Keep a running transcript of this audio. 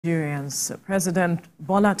Nigerians. President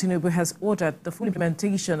Bola Tinubu has ordered the full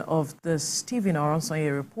implementation of the Oronsaye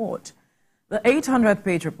Report. The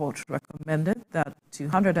 800-page report recommended that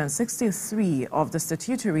 263 of the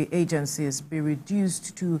statutory agencies be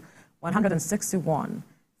reduced to 161,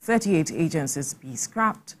 38 agencies be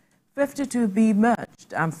scrapped, 52 be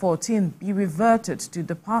merged, and 14 be reverted to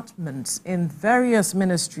departments in various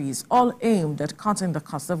ministries, all aimed at cutting the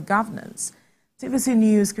cost of governance. TVC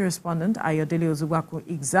News correspondent Ayodele Ozuwaku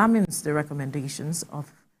examines the recommendations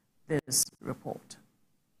of this report.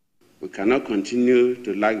 We cannot continue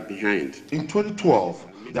to lag behind. In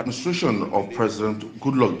 2012, the administration of President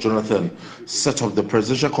Goodluck Jonathan set up the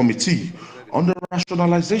Presidential Committee on the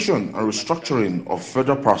rationalization and restructuring of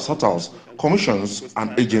federal parastatals, commissions,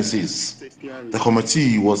 and agencies. The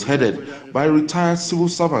committee was headed by a retired civil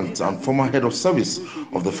servant and former head of service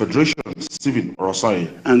of the Federation, Stephen Oronsaye.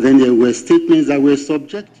 And then there were statements that were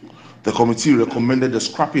subjective. The committee recommended the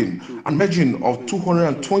scrapping and merging of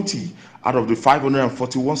 220 out of the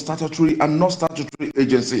 541 statutory and non-statutory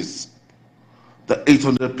agencies. The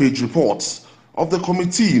 800-page report of the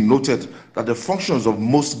committee noted that the functions of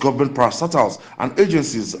most government parastatals and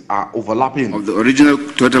agencies are overlapping. Of the original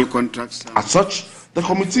total contracts. As such, the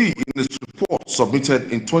committee in its report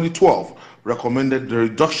submitted in 2012 recommended the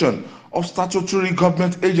reduction of statutory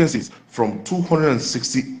government agencies from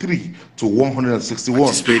 263 to 161.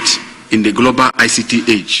 Participate in the global ICT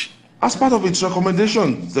age. As part of its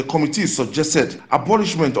recommendations, the committee suggested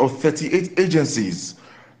abolishment of 38 agencies,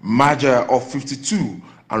 merger of 52,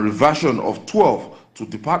 and reversion of 12 to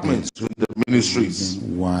departments in the ministries.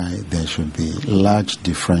 Why there should be large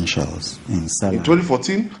differentials in salary. In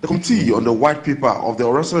 2014, the committee on the white paper of the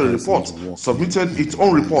Oronsaye Report submitted its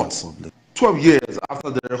own report. 12 years after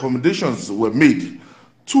the recommendations were made,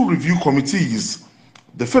 2 review committees,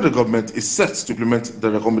 the federal government is set to implement the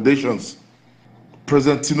recommendations.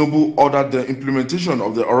 President Tinubu ordered the implementation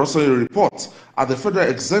of the Oronsaye Report at the Federal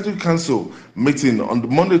Executive Council meeting on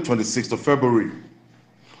Monday, 26th of February.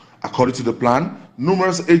 According to the plan,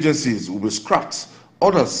 numerous agencies will be scrapped,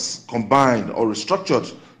 others combined or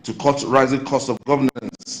restructured to cut rising costs of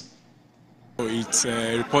governance. It's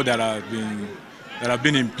a report that has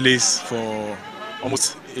been in place for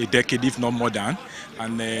almost a decade, if not more than.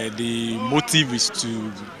 And the motive is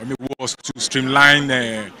was to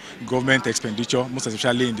streamline government expenditure, most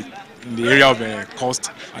especially in the area of cost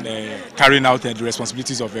and carrying out the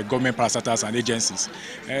responsibilities of government parastatals and agencies.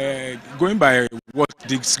 Going by what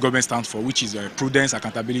this government stands for, which is prudence,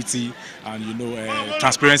 accountability, and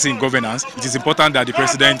transparency in governance, it is important that the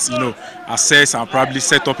president assess and probably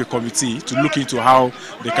set up a committee to look into how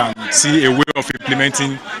they can see a way of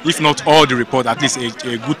implementing, if not all the report, at least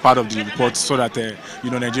a good part of the report, so that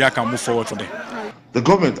Nigeria can move forward from there. The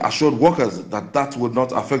government assured workers that would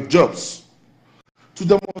not affect jobs. To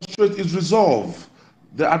demonstrate its resolve,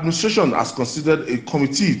 the administration has considered a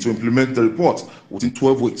committee to implement the report within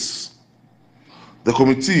 12 weeks. The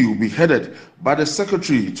committee will be headed by the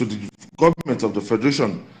Secretary to the Government of the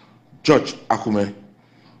Federation, George Akume.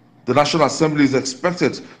 The National Assembly is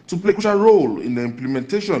expected to play a crucial role in the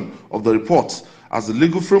implementation of the report, as the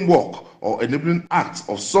legal framework or enabling act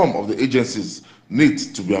of some of the agencies needs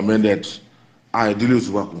to be amended. Ayodele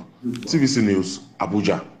Ozuwaku, TVC News,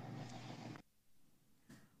 Abuja.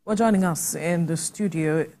 Well, joining us in the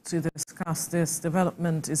studio to discuss this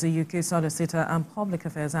development is a UK solicitor and public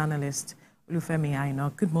affairs analyst, Olufemi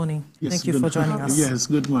Aina. Good morning. Yes, thank you for joining us. Yes,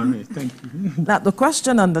 good morning. Thank you. Now, the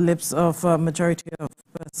question on the lips of a majority of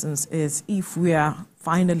persons is if we are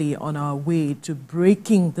finally on our way to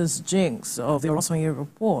breaking this jinx of the Oronsaye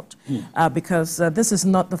Report, because this is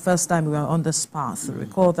not the first time we are on this path.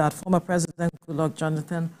 Recall that former President Goodluck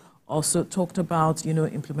Jonathan also talked about,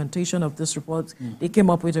 implementation of this report. They came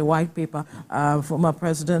up with a white paper. Former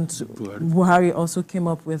President Buhari also came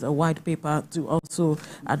up with a white paper to also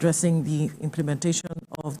addressing the implementation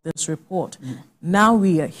of this report. Now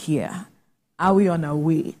we are here. Are we on our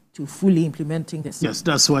way to fully implementing this? Yes,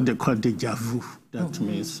 that's what they call deja vu. That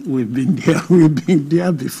means we've been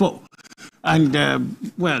there before. And,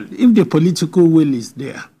 well, if the political will is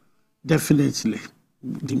there, definitely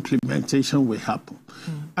the implementation will happen.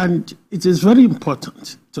 And it is very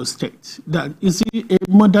important to state that, you see, a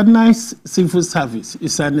modernized civil service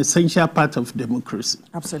is an essential part of democracy.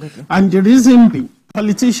 Absolutely. And the reason being,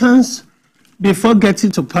 politicians, before getting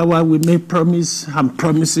to power, we make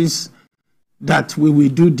promises that we will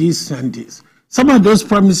do this and this. Some of those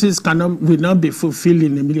promises will not be fulfilled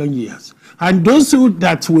in a million years. And those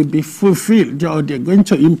that will be fulfilled, or they're going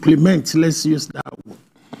to implement, let's use that word,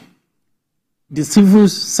 the civil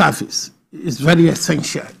service is very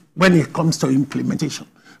essential when it comes to implementation.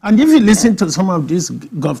 And if you listen to some of these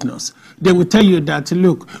governors, they will tell you that,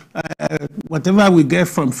 look, whatever we get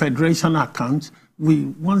from federation accounts,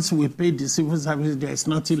 once we pay the civil service, there is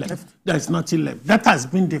nothing left. There is nothing left. That has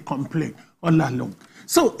been the complaint all along.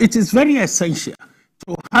 So it is very essential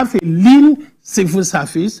to have a lean civil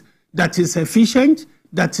service that is efficient,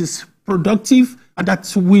 that is productive, and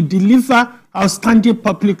that will deliver outstanding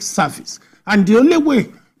public service. And the only way,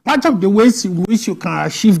 part of the ways in which you can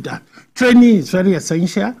achieve that, training is very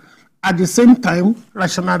essential. At the same time,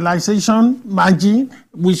 rationalization, margin,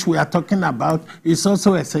 which we are talking about, is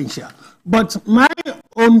also essential. But my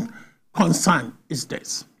own concern is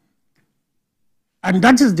this. And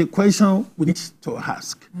that is the question we need to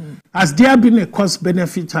ask. Has there been a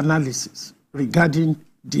cost-benefit analysis regarding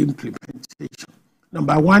the implementation?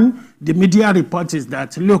 Number one, the media report is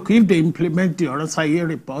that, look, if they implement the Oronsaye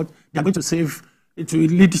Report, they're going to save, it will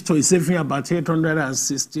lead to a saving about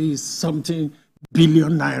 860-something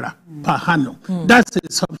billion naira per annum. That's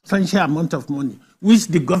a substantial amount of money, which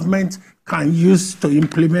the government can use to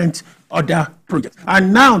implement other projects.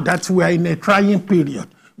 And now that we are in a trying period,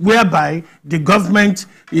 whereby the government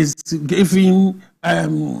is giving,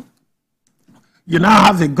 you now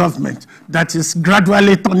have a government that is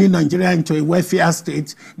gradually turning Nigeria into a welfare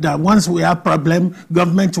state, that once we have problem,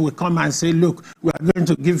 government will come and say, look, we are going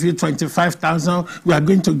to give you 25,000, we are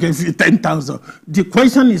going to give you 10,000. The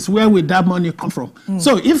question is, where will that money come from?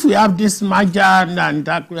 So if we have this merger and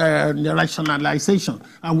that rationalization,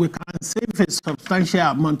 and we can save a substantial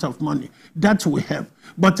amount of money, that will help.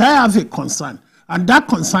 But I have a concern, and that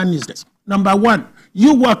concern is this. Number one,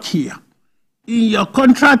 you work here. In your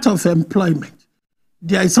contract of employment,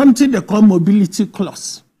 there is something they call mobility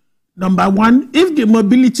clause. Number one, if the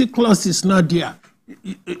mobility clause is not there,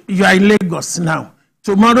 you are in Lagos now.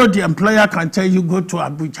 Tomorrow the employer can tell you go to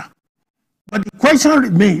Abuja. But the question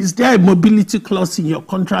remains, is there a mobility clause in your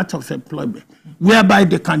contract of employment whereby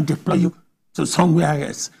they can deploy you to somewhere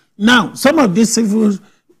else? Now, some of these civil,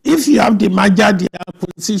 if you have the merger, the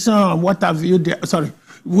acquisition, and what have you,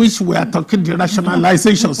 which we are talking, the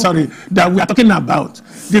rationalization, that we are talking about.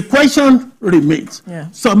 The question remains.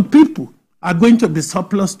 Some people are going to be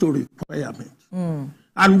surplus to requirement.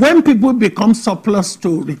 And when people become surplus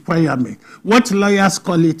to requirement, what lawyers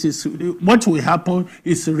call it is, what will happen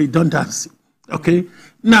is redundancy. Okay?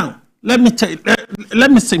 Now, let me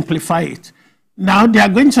simplify it. Now, they are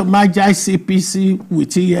going to merge ICPC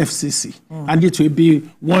with EFCC, and it will be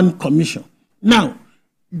one commission. Now,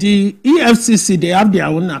 the EFCC, they have their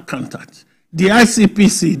own accountant. The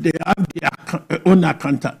ICPC, they have their own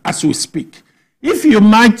accountant as we speak. If you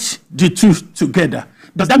match the two together,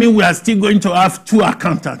 does that mean we are still going to have two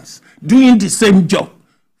accountants doing the same job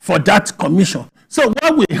for that commission? So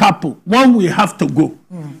what will happen? One will have to go.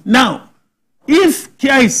 Now, if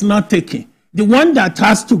care is not taken, the one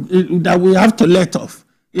that we have to let off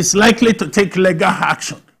is likely to take legal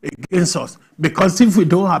action against us, because if we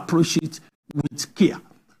don't approach it with care.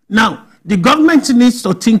 Now, the government needs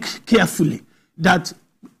to think carefully that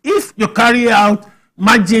if you carry out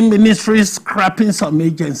merging ministries, scrapping some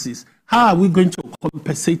agencies, how are we going to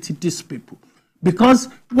compensate these people? Because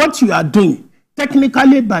what you are doing,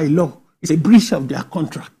 technically by law, is a breach of their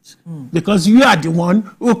contract. Because you are the one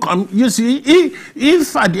who come. You see,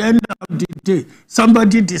 if at the end of the day,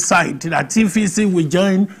 somebody decides that TVC will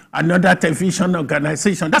join another television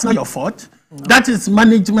organization, that's not your fault. That is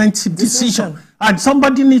management decision. And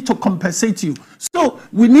somebody needs to compensate you. So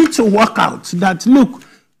we need to work out that, look,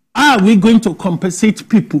 how are we going to compensate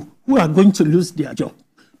people who are going to lose their job?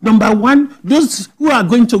 Number one, those who are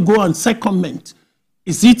going to go on secondment,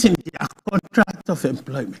 is it in their contract of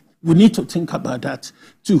employment? We need to think about that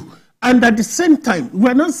too. And at the same time,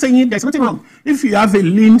 we're not saying there's nothing wrong. If you have a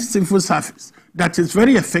lean civil service that is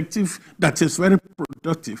very effective, that is very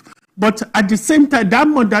productive, but at the same time, that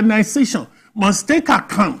modernization must take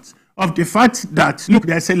account of the fact that, look,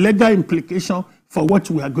 there's a legal implication for what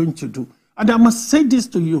we are going to do. And I must say this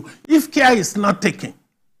to you, if care is not taken,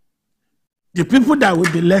 the people that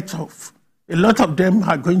will be let off, a lot of them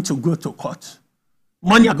are going to go to court.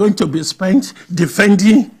 Money are going to be spent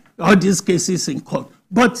defending all these cases in court.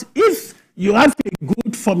 But if you have a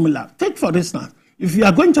good formula, take for instance, if you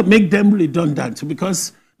are going to make them redundant,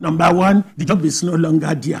 because number one, the job is no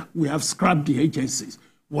longer there. We have scrapped the agencies.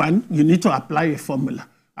 One, you need to apply a formula.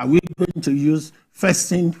 Are we going to use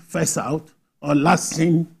first in, first out, or last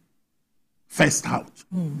in, first out?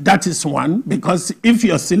 That is one, because if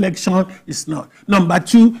your selection is not. Number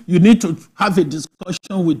two, you need to have a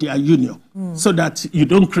discussion with their union so that you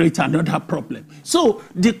don't create another problem. So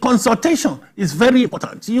the consultation is very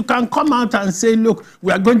important. You can come out and say, look,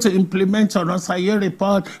 we are going to implement Oronsaye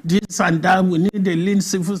Report, this and that, we need a lean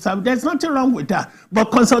civil service. There's nothing wrong with that.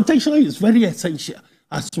 But consultation is very essential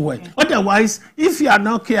as well. Okay. Otherwise, if you are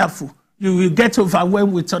not careful, you will get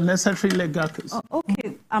overwhelmed with unnecessary legal cases.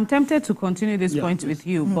 Okay, I'm tempted to continue this point with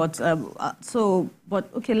you, but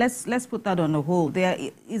okay, let's put that on a hold. There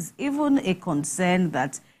is even a concern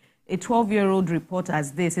that a 12-year-old report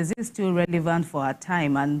as this, is it still relevant for our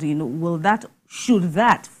time? And should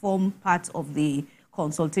that form part of the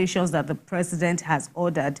consultations that the president has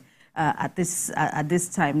ordered at this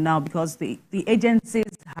time now, because the agencies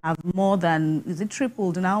have more than, is it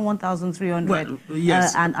tripled now, 1,300, well,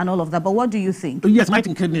 yes. And all of that. But what do you think? Yes, my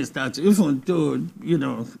thinking is that even though,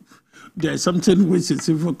 there's something which is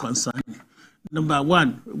even concerning. Number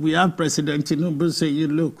one, we have President Tinubu saying,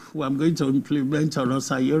 look, I'm going to implement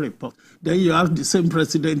Oronsaye Report. Then you have the same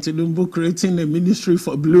President Tinubu creating a ministry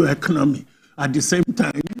for blue economy at the same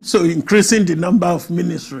time, so increasing the number of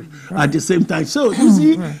ministry at the same time. So you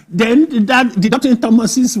see, then the Dr.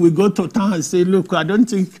 Thomases will go to town and say, look, I don't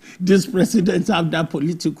think this president have that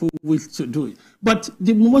political will to do it. But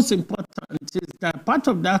the most important is that part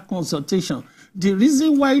of that consultation, the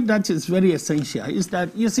reason why that is very essential is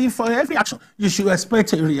that, you see, for every action, you should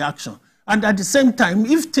expect a reaction. And at the same time,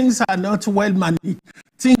 if things are not well managed,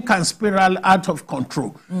 things can spiral out of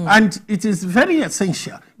control. And it is very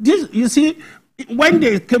essential. This, you see, when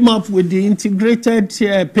they came up with the integrated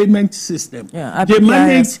payment system, they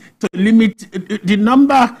managed to limit the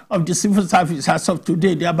number of the civil service as of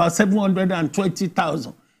today. They're about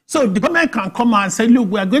 720,000. So the government can come and say,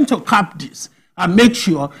 look, we are going to cap this and make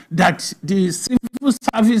sure that the civil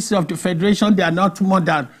service of the Federation, they are not more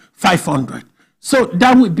than 500. So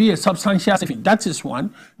that would be a substantial saving. That is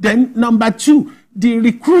one. Then number two, the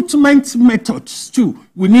recruitment methods too.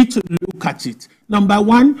 We need to look at it. Number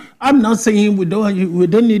one, I'm not saying we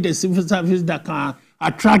don't need a civil service that can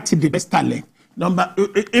attract the best talent.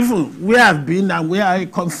 Even where I've been and where I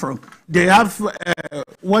come from, they have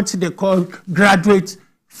what they call graduate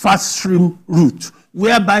fast stream route,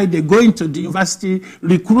 whereby they go into the university,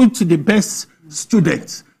 recruit the best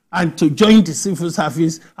students, and to join the civil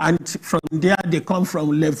service, and from there they come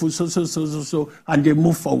from level so, and they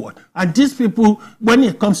move forward. And these people, when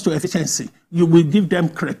it comes to efficiency, you will give them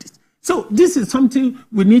credit. So this is something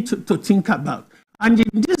we need to think about. And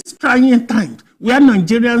in these trying times, where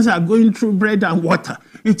Nigerians are going through bread and water,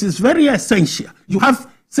 it is very essential. You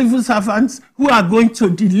have civil servants who are going to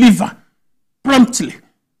deliver promptly,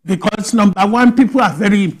 because number one, people are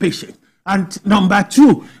very impatient. And number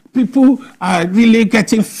two, people are really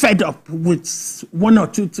getting fed up with one or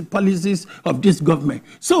two policies of this government.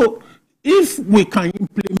 So if we can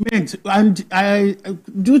implement, and I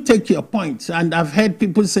do take your point, and I've heard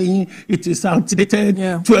people saying it is outdated,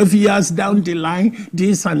 12 years down the line,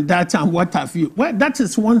 this and that, and what have you. Well, that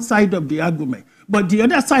is one side of the argument. But the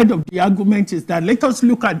other side of the argument is that let us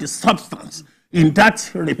look at the substance in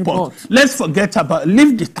that report. Let's forget about,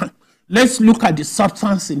 leave the time. Let's look at the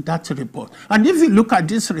substance in that report. And if you look at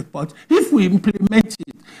this report, if we implement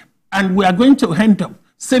it, and we are going to end up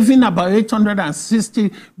saving about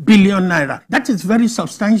 860 billion naira, that is very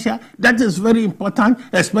substantial. That is very important,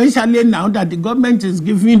 especially now that the government is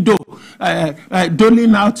giving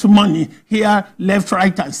doling out money here, left,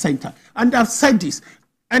 right, and center. And I've said this,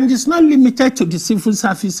 and it's not limited to the civil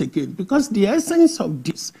service again, because the essence of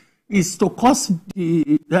this is to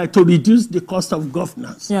reduce the cost of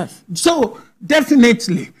governance. Yes. So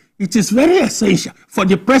definitely, it is very essential for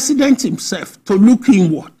the president himself to look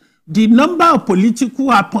inward. The number of political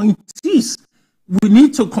appointees, we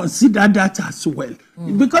need to consider that as well.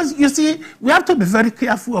 Because, you see, we have to be very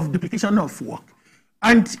careful of duplication of work.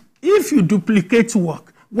 And if you duplicate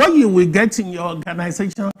work, what you will get in your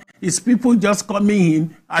organization is people just coming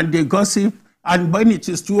in and they gossip, and when it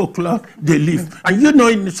is 2 o'clock, they leave. And you know,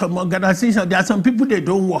 in some organizations, there are some people, they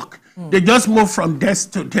don't work. They just move from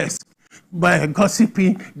desk to desk by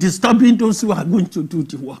gossiping, disturbing those who are going to do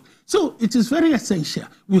the work. So it is very essential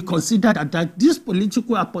we consider that these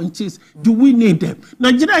political appointees, do we need them?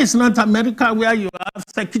 Nigeria is not America, where you have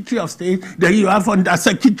Secretary of State, then you have Under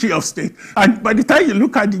Secretary of State. And by the time you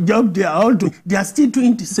look at the job they are all doing, they are still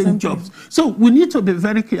doing the same jobs. So we need to be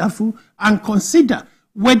very careful and consider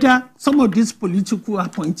whether some of these political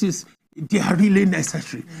appointees they are really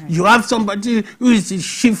necessary. You have somebody who is the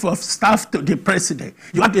chief of staff to the president.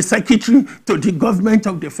 You have the secretary to the government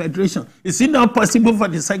of the federation. Is it not possible for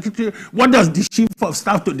the secretary? What does the chief of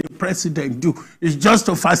staff to the president do? It's just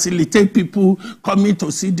to facilitate people coming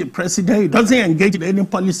to see the president. He doesn't engage in any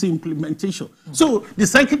policy implementation. So the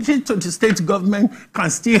secretary to the state government can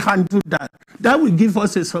still handle that. That will give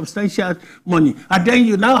us a substantial money. And then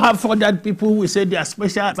you now have other people who say they are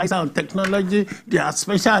special advisor on technology, they are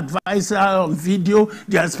special advisor on video,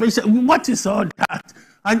 they are special. What is all that?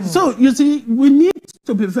 And so, you see, we need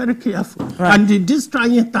to be very careful. Right. And in this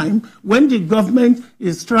trying time, when the government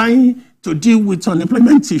is trying to deal with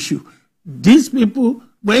unemployment issue, these people,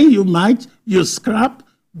 when you match, you scrap,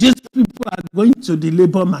 these people are going to the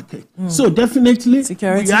labor market. So definitely,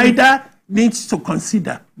 we either need to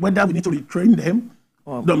consider whether we need to retrain them.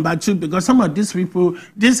 Number two, because some of these people,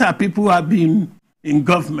 these are people who have been in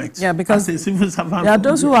government. Yeah, because there are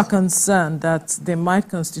those who are concerned that they might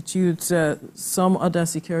constitute some other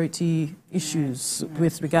security issues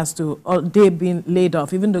with regards to they being laid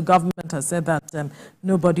off, even the government has said that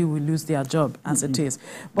nobody will lose their job as it is.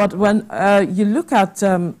 But when you look at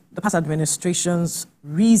the past administration's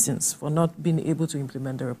reasons for not being able to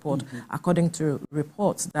implement the report, according to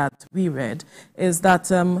reports that we read, is that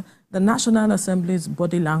the National Assembly's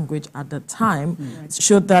body language at the time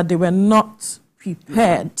showed that they were not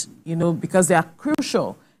prepared, you know, because they are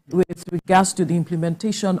crucial with regards to the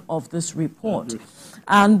implementation of this report.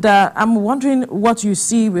 And I'm wondering what you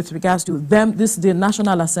see with regards to them, the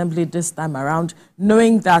National Assembly this time around,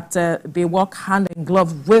 knowing that they work hand in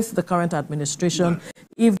glove with the current administration,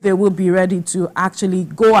 if they will be ready to actually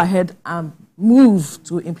go ahead and move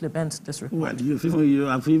to implement this report. Well, you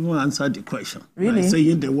have even answered the question. Really? By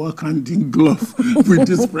saying they work hand in glove with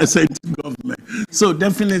this present government. So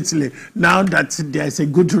definitely, now that there is a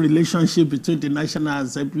good relationship between the National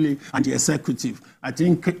Assembly and the executive, I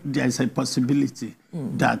think there is a possibility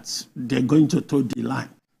that they're going to toe the line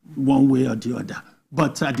one way or the other.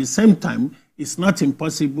 But at the same time, it's not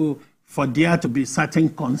impossible for there to be certain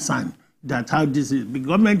concern that how this is. The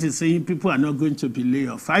government is saying people are not going to be laid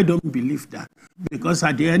off. I don't believe that. Because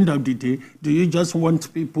at the end of the day, do you just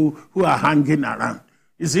want people who are hanging around?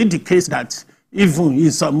 Is it the case that even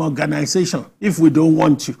in some organization, if we don't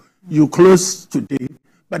want you, you close today,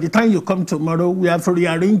 by the time you come tomorrow, we have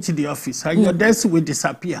rearranged the office and your desk will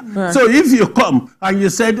disappear. So if you come and you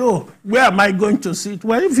said, oh, where am I going to sit?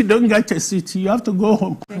 Well, if you don't get a seat, you have to go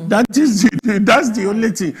home. That's the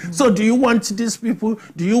only thing. So do you want these people?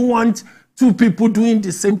 Do you want two people doing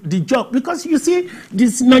the job? Because you see,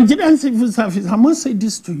 this Nigerian civil service, I must say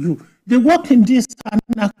this to you, they work in this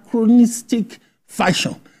anachronistic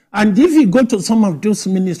fashion. And if you go to some of those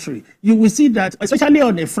ministries, you will see that, especially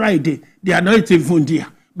on a Friday, they are not even there.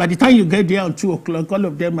 By the time you get there at 2 o'clock, all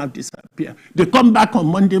of them have disappeared. They come back on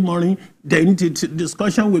Monday morning, then the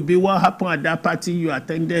discussion will be what happened at that party you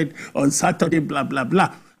attended on Saturday, blah, blah,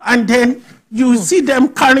 blah. And then you see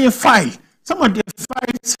them carrying files. Some of the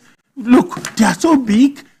files, look, they are so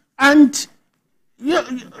big, and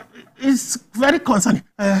it's very concerning.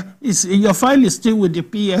 Your file is still with the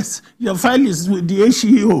PS, your file is with the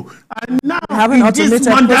HEO. And now, in these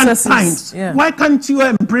modern times, why can't you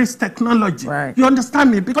embrace technology? Right. You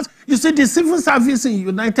understand me? Because you see, the civil service in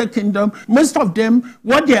United Kingdom, most of them,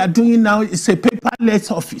 what they are doing now is a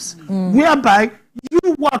paperless office, whereby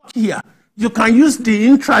you work here, you can use the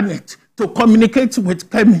intranet to communicate with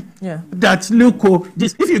Kemi. That, look,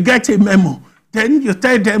 if you get a memo, then you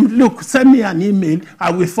tell them, look, send me an email, I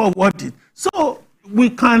will forward it. So we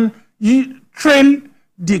can trail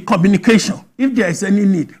the communication if there is any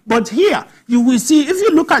need. But here, you will see, if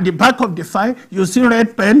you look at the back of the file, you see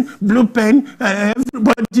red pen, blue pen,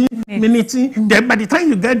 everybody minuting. Then by the time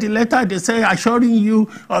you get the letter, they say, assuring you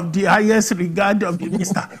of the highest regard of the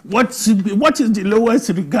minister. What is the lowest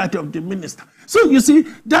regard of the minister? So you see,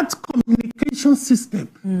 that communication system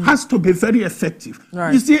has to be very effective.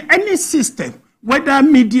 Right. You see, any system, whether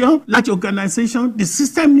medium, large organization, the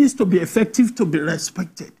system needs to be effective to be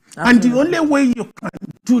respected. Absolutely. And the only way you can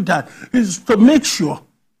do that is to make sure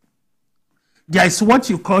there is what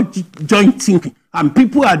you call joint thinking, and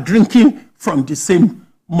people are drinking from the same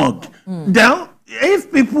mug. Now,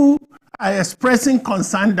 if people are expressing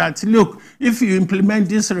concern that, look, if you implement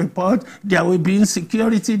this report, there will be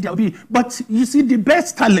insecurity, there will be... But you see, the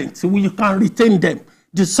best talent, you can retain them.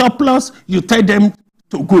 The surplus, you tell them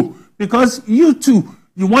to go. Because you too,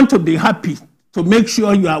 you want to be happy to make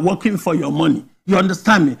sure you are working for your money. You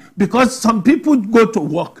understand me? Because some people go to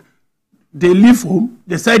work, they leave home,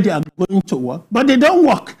 they say they are going to work, but they don't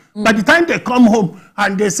work. By the time they come home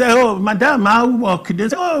and they say, oh, madam, I work, they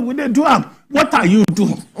say, oh, we do am. What are you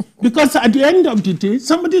doing? Because at the end of the day,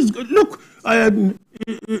 somebody's going, look,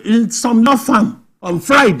 in some law firm on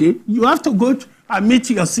Friday, you have to go and meet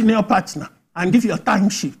your senior partner and give your time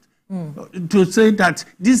sheet to say that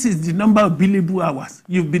this is the number of billable hours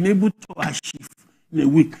you've been able to achieve in a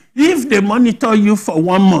week. If they monitor you for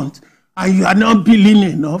 1 month and you are not billing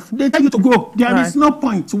enough, they tell you to go. There is no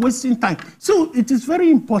point wasting time. So it is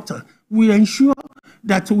very important we ensure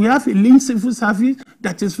that we have a lean civil service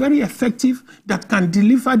that is very effective, that can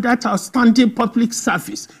deliver that outstanding public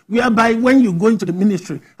service, whereby when you go into the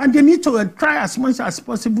ministry, and they need to try as much as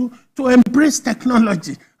possible to embrace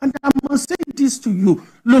technology. And I must say this to you.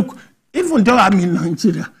 Look, even though I'm in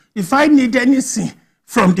Nigeria, if I need anything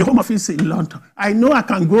from the Home Office in London, I know I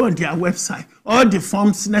can go on their website. All the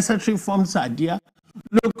forms, necessary forms are there.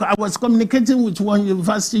 Look, I was communicating with one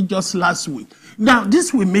university just last week. Now,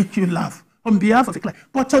 this will make you laugh on behalf of the client.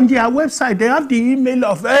 But on their website, they have the email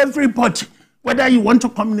of everybody. Whether you want to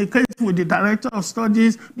communicate with the director of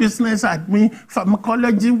studies, business admin,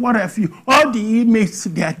 pharmacology, whatever you, all the emails,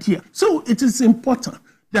 they are here. So it is important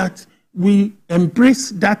that we embrace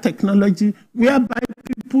that technology whereby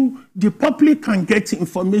people, the public can get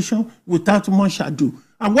information without much ado.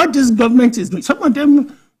 And what this government is doing, some of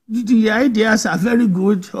them, the ideas are very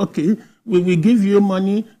good. Okay, we will give you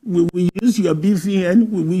money, we will use your BVN,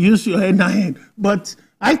 we will use your NIN. But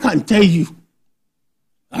I can tell you,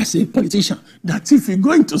 as a politician, that if you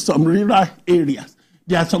go into some rural areas,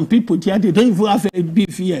 there are some people there, they don't even have a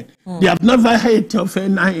BVN. They have never heard of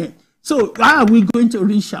NIN. So how are we going to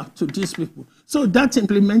reach out to these people? So that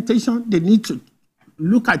implementation, they need to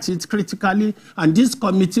look at it critically. And this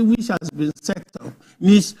committee, which has been set up,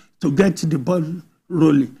 needs to get the ball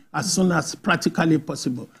rolling as soon as practically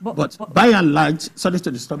possible. But by and large, sorry to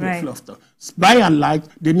disturb your flow, by and large,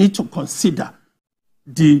 they need to consider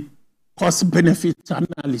the cost-benefit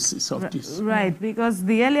analysis of this. Right, because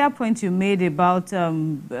the earlier point you made about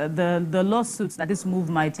the lawsuits that this move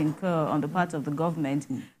might incur on the part of the government,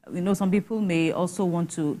 you know, some people may also want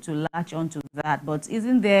to latch onto that, but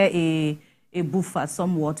isn't there a buffer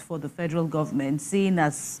somewhat for the federal government, seeing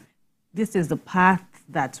as this is the path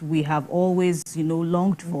that we have always, you know,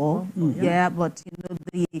 longed for? But, you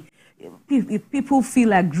know, if people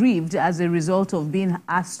feel aggrieved as a result of being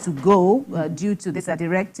asked to go due to this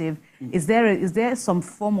directive, is there some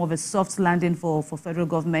form of a soft landing for federal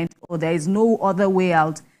government, or there is no other way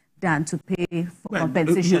out than to pay for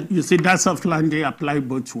compensation? You see, that soft landing apply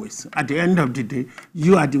both ways. At the end of the day,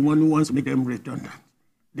 you are the one who wants to make them redundant.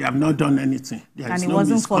 They have not done anything. And it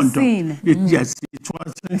wasn't foreseen. Yes, it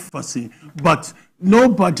wasn't foreseen. But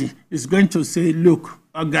nobody is going to say, look,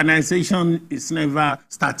 organization is never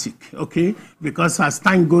static, okay? Because as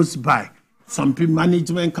time goes by, some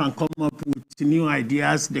management can come up with new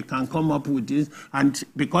ideas, they can come up with this, and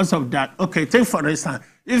because of that, okay, take for instance,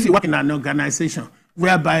 if you work in an organization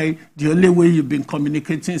whereby the only way you've been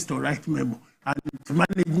communicating is to write memo, and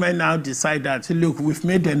management now decide that, look, we've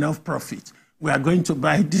made enough profit, we are going to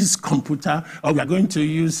buy this computer, or we are going to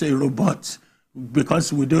use a robot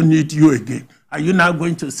because we don't need you again. Are you now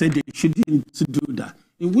going to say they shouldn't do that?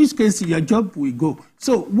 In which case, your job will go.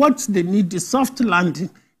 So what they need, the soft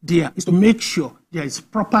landing there, is to make sure there is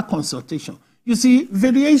proper consultation. You see,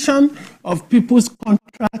 variation of people's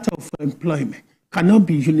contract of employment cannot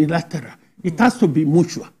be unilateral. It has to be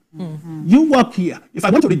mutual. You work here. If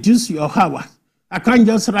I want to reduce your hours, I can't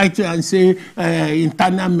just write you and say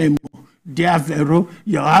internal memo. Dear Vero,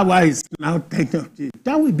 your hour is now 10.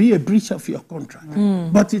 That will be a breach of your contract.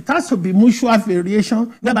 But it has to be mutual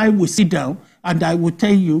variation, whereby we sit down and I will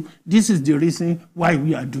tell you, this is the reason why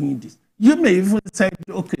we are doing this. You may even say,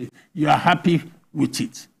 okay, you are happy with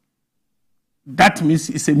it. That means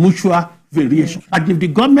it's a mutual variation. But if the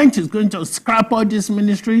government is going to scrap all this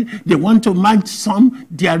ministry, they want to merge some,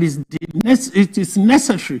 it is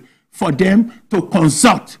necessary for them to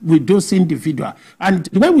consult with those individuals. And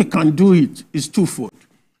the way we can do it is twofold.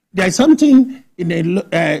 There is something in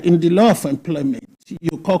the law of employment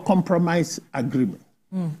you call compromise agreement.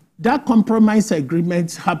 That compromise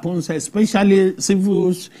agreement happens, especially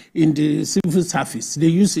civils in the civil service. They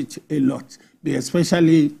use it a lot,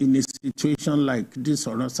 especially in a situation like this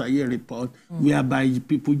Oronsaye Report, whereby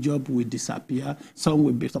people's job will disappear, some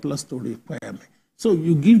will be surplus to requirement. So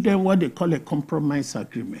you give them what they call a compromise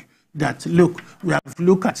agreement. That, look, we have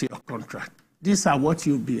looked at your contract. These are what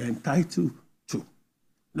you'll be entitled to.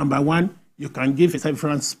 Number one, you can give a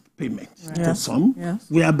severance payment to some,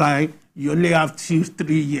 whereby you only have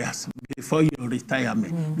 3 years before your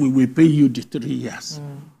retirement. We will pay you the 3 years,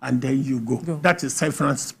 and then you go. That is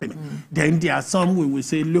severance payment. Then there are some we will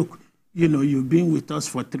say, look, you know, you've been with us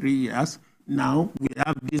for 3 years. Now we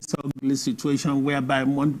have this ugly situation whereby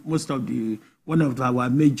one of our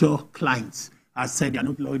major clients has said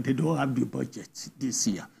they don't have the budget this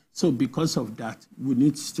year. So because of that, we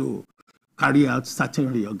need to carry out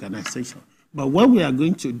certain reorganization. But what we are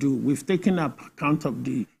going to do, we've taken up account of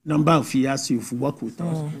the number of years you've worked with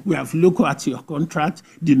us. We have looked at your contract,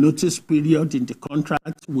 the notice period in the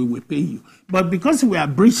contract, we will pay you. But because we are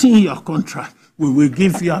breaching your contract, we will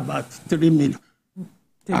give you about 3 million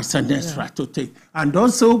as an extra to take. And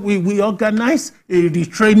also, we organize a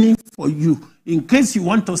retraining for you in case you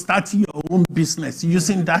want to start your own business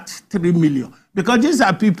using that 3 million. Because these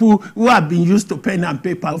are people who have been used to pen and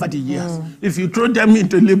paper over the years. If you throw them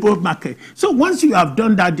into the labor market. So once you have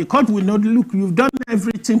done that, the court will not look, you've done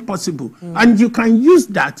everything possible. And you can use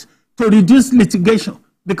that to reduce litigation.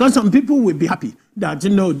 Because some people will be happy that,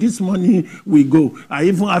 you know, this money will go. I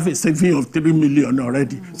even have a saving of 3 million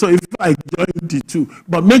already. So if I join the two,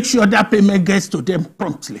 but make sure that payment gets to them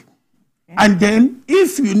promptly. And then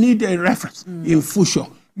if you need a reference in future,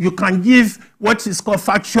 you can give what is called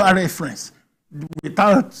factual reference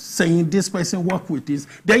without saying this person worked with this.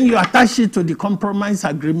 Then you attach it to the compromise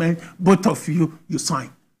agreement, both of you sign.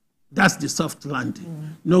 That's the soft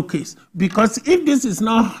landing. No case. Because if this is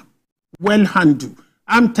not well handled,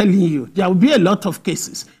 I'm telling you, there will be a lot of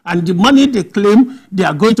cases. And the money they claim they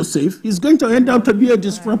are going to save is going to end up to be a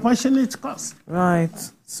disproportionate cost.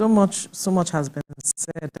 Right. So much has been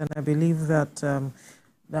said, and I believe that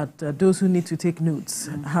those who need to take notes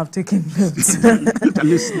have taken notes.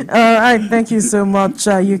 All right, thank you so much,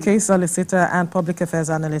 UK Solicitor and Public Affairs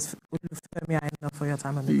Analyst Olufemi Aina, for your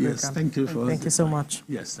time on the program. Yes, thank you. Thank you so much.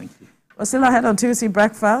 Yes, thank you. We're still ahead on TVC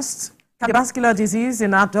Breakfast. Cardiovascular disease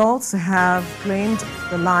in adults have claimed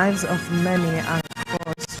the lives of many and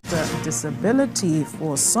caused disability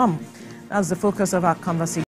for some. That's the focus of our conversation.